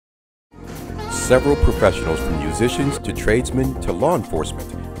Several professionals, from musicians to tradesmen to law enforcement,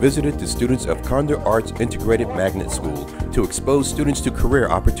 visited the students of Condor Arts Integrated Magnet School to expose students to career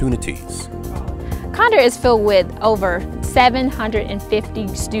opportunities. Condor is filled with over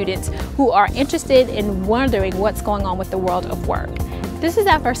 750 students who are interested in wondering what's going on with the world of work. This is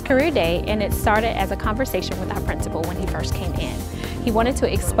our first career day, and it started as a conversation with our principal when he first came in. He wanted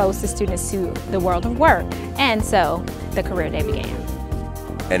to expose the students to the world of work, and so the career day began.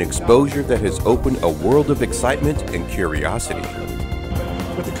 An exposure that has opened a world of excitement and curiosity.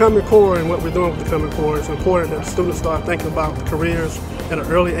 With the Common Core and what we're doing with the Common Core, it's important that students start thinking about the careers at an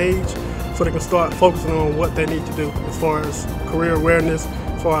early age so they can start focusing on what they need to do as far as career awareness,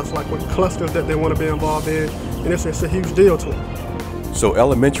 as far as like what clusters that they want to be involved in, and it's a huge deal to them. So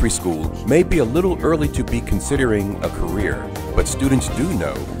elementary school may be a little early to be considering a career, but students do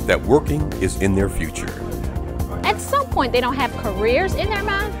know that working is in their future. At some point, they don't have careers in their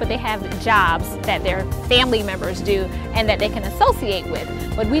mind, but they have jobs that their family members do and that they can associate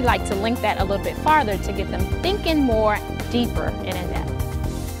with. But we'd like to link that a little bit farther to get them thinking more deeper and in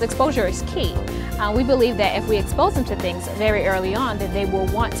depth. Exposure is key. We believe that if we expose them to things very early on, then they will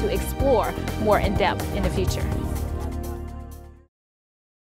want to explore more in depth in the future.